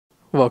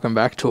Welcome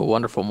back to a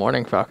wonderful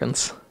morning,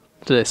 Falcons.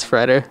 Today's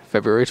Friday,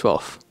 February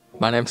 12th.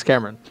 My name's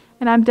Cameron.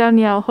 And I'm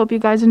Danielle. Hope you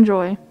guys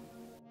enjoy.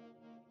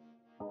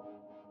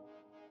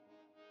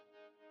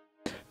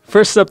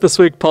 First up this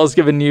week, Paul's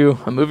giving you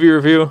a movie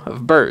review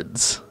of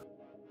Birds.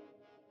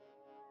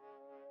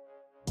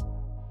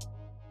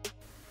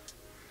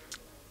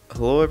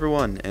 Hello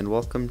everyone, and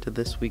welcome to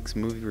this week's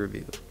movie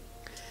review.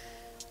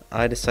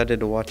 I decided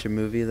to watch a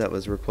movie that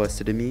was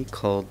requested to me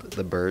called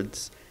The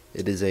Birds.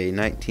 It is a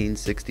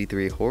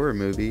 1963 horror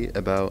movie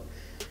about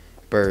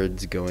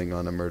birds going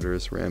on a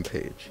murderous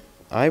rampage.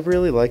 I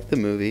really liked the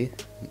movie.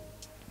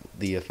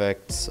 The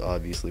effects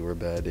obviously were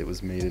bad. It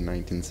was made in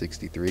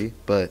 1963,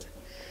 but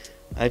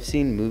I've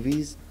seen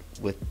movies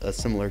with a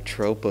similar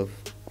trope of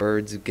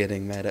birds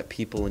getting mad at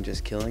people and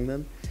just killing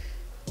them.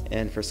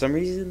 And for some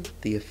reason,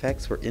 the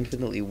effects were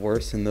infinitely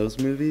worse in those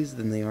movies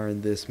than they are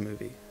in this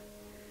movie.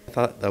 I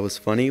thought that was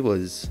funny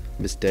was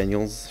Miss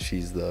Daniels.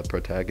 She's the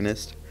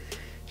protagonist.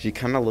 She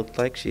kind of looked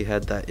like she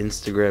had that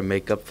Instagram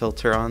makeup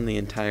filter on the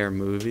entire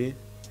movie.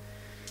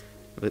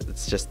 But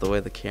it's just the way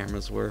the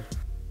cameras were.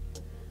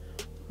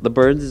 The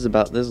Birds is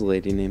about this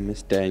lady named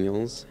Miss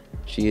Daniels.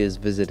 She is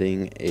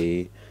visiting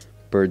a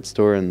bird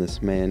store, and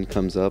this man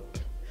comes up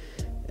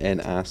and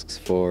asks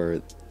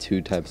for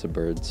two types of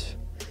birds.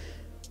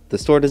 The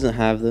store doesn't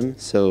have them,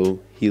 so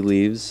he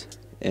leaves,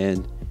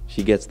 and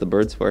she gets the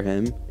birds for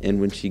him,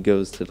 and when she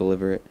goes to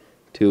deliver it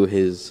to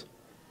his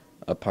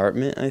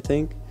apartment, I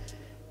think,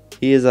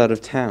 he is out of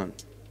town.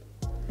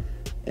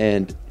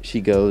 And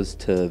she goes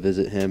to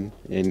visit him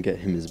and get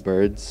him his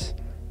birds,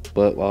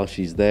 but while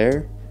she's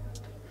there,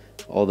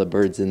 all the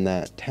birds in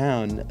that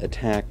town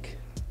attack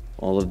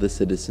all of the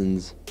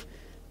citizens,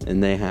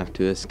 and they have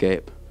to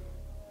escape.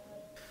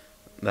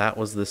 That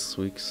was this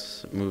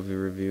week's movie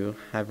review.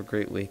 Have a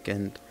great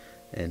weekend.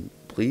 And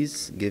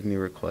please give me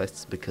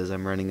requests because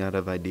I'm running out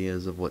of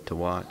ideas of what to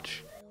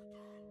watch.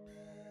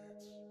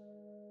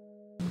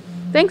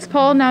 Thanks,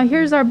 Paul. Now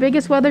here's our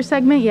biggest weather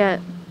segment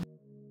yet.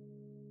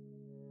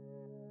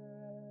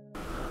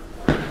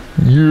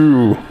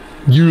 You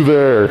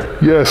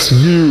there. Yes,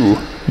 you.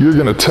 You're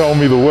gonna tell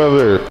me the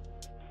weather.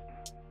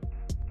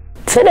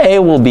 Today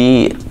will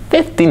be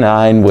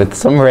 59 with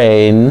some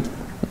rain.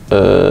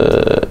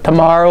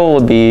 Tomorrow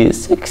will be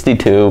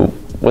 62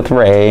 with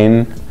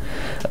rain.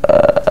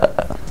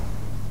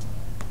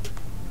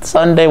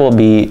 Sunday will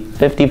be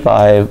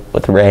 55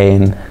 with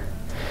rain.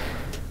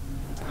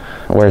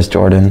 Where's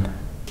Jordan?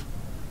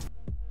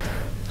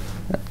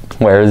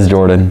 Where is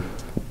Jordan?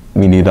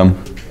 We need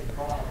him.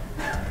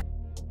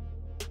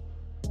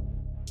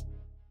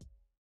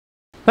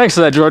 Thanks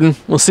for that, Jordan.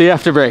 We'll see you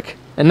after break.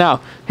 And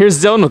now,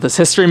 here's Dylan with his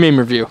History Meme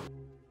Review.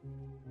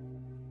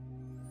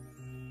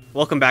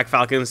 Welcome back,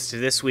 Falcons, to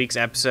this week's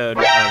episode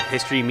of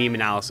History Meme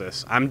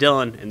Analysis. I'm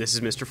Dylan, and this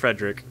is Mr.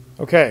 Frederick.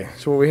 Okay,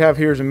 so what we have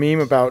here is a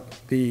meme about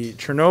the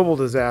Chernobyl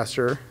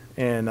disaster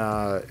in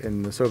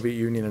the Soviet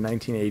Union in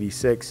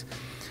 1986.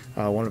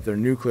 One of their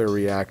nuclear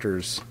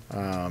reactors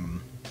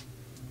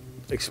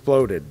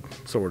exploded,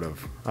 sort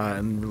of,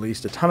 and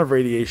released a ton of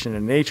radiation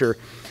in nature,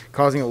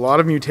 causing a lot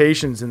of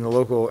mutations in the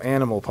local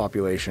animal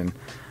population.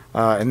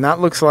 And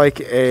that looks like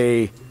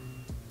a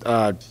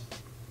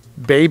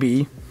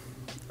baby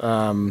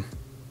on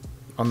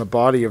the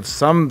body of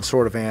some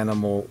sort of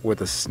animal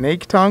with a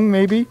snake tongue,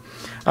 maybe.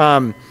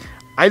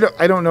 I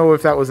don't know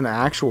if that was an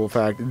actual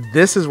fact.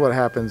 This is what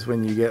happens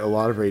when you get a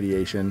lot of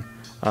radiation,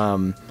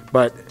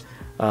 but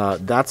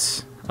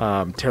that's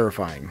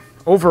terrifying.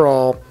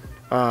 Overall,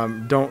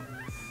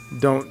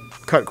 don't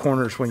cut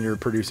corners when you're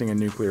producing a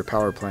nuclear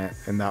power plant,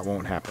 and that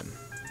won't happen.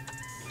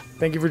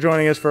 Thank you for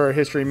joining us for our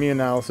History Meme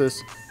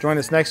Analysis. Join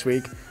us next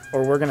week,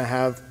 or we're going to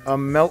have a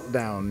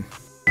meltdown.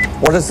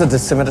 What does the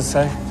decimeter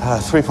say?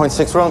 3.6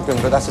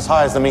 Roentgen, but that's as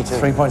high as the meter.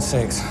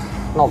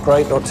 3.6. Not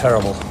great, not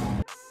terrible.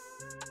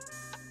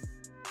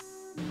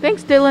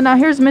 Thanks, Dylan. Now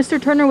here's Mr.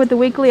 Turner with the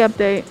weekly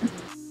update.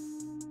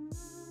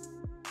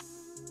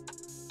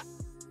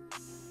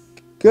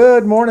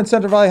 Good morning,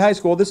 Central Valley High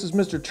School. This is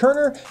Mr.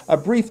 Turner. A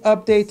brief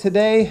update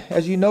today.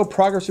 As you know,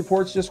 progress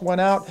reports just went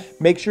out.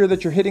 Make sure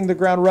that you're hitting the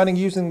ground running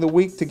using the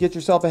week to get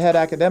yourself ahead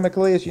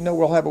academically. As you know,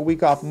 we'll have a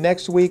week off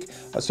next week.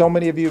 So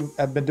many of you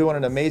have been doing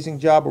an amazing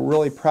job. We're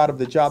really proud of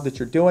the job that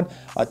you're doing.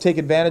 Take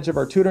advantage of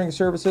our tutoring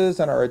services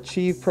and our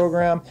Achieve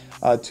program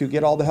to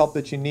get all the help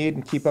that you need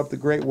and keep up the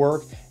great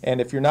work.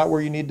 And if you're not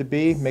where you need to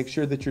be, make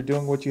sure that you're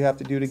doing what you have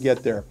to do to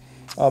get there.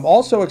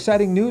 Also,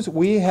 exciting news,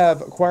 we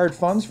have acquired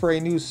funds for a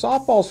new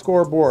softball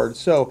scoreboard.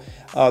 So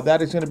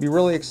that is going to be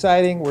really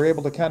exciting. We're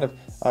able to kind of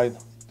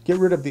get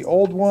rid of the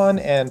old one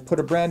and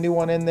put a brand new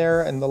one in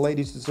there, and the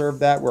ladies deserve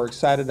that. We're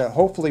excited to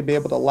hopefully be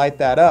able to light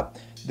that up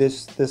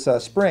this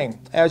spring.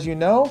 As you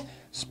know,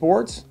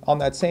 sports, on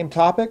that same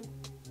topic,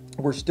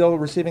 we're still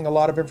receiving a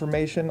lot of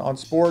information on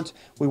sports.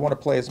 We want to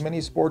play as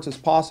many sports as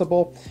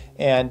possible,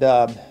 and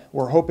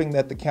we're hoping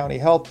that the county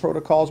health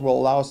protocols will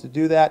allow us to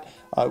do that.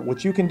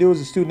 What you can do as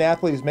a student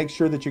athlete is make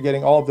sure that you're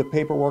getting all of the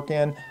paperwork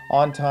in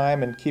on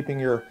time and keeping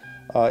your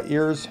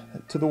ears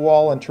to the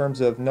wall in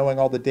terms of knowing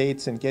all the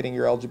dates and getting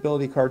your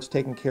eligibility cards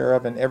taken care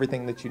of and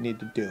everything that you need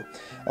to do.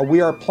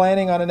 We are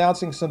planning on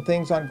announcing some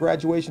things on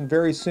graduation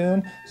very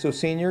soon, so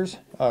seniors,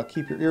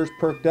 keep your ears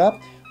perked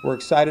up. We're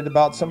excited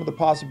about some of the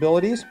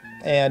possibilities,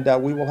 and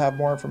we will have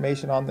more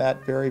information on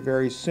that very,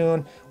 very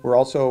soon. We're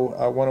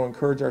also want to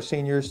encourage our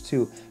seniors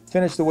to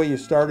finish the way you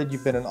started.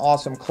 You've been an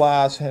awesome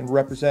class and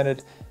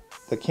represented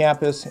the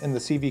campus and the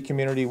CV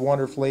community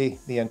wonderfully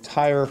the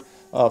entire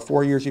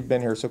 4 years you've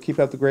been here, so keep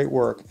up the great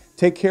work.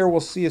 Take care. We'll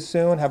see you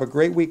soon. Have a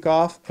great week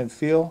off and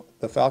feel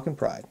the Falcon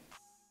pride.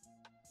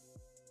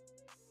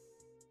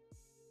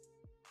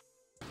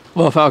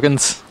 Well,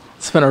 Falcons,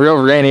 it's been a real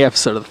rainy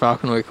episode of the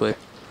Falcon Weekly.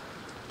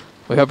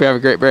 We hope you have a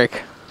great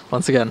break.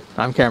 Once again,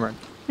 I'm Cameron.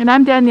 And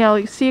I'm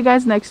Danielle. See you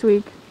guys next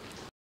week.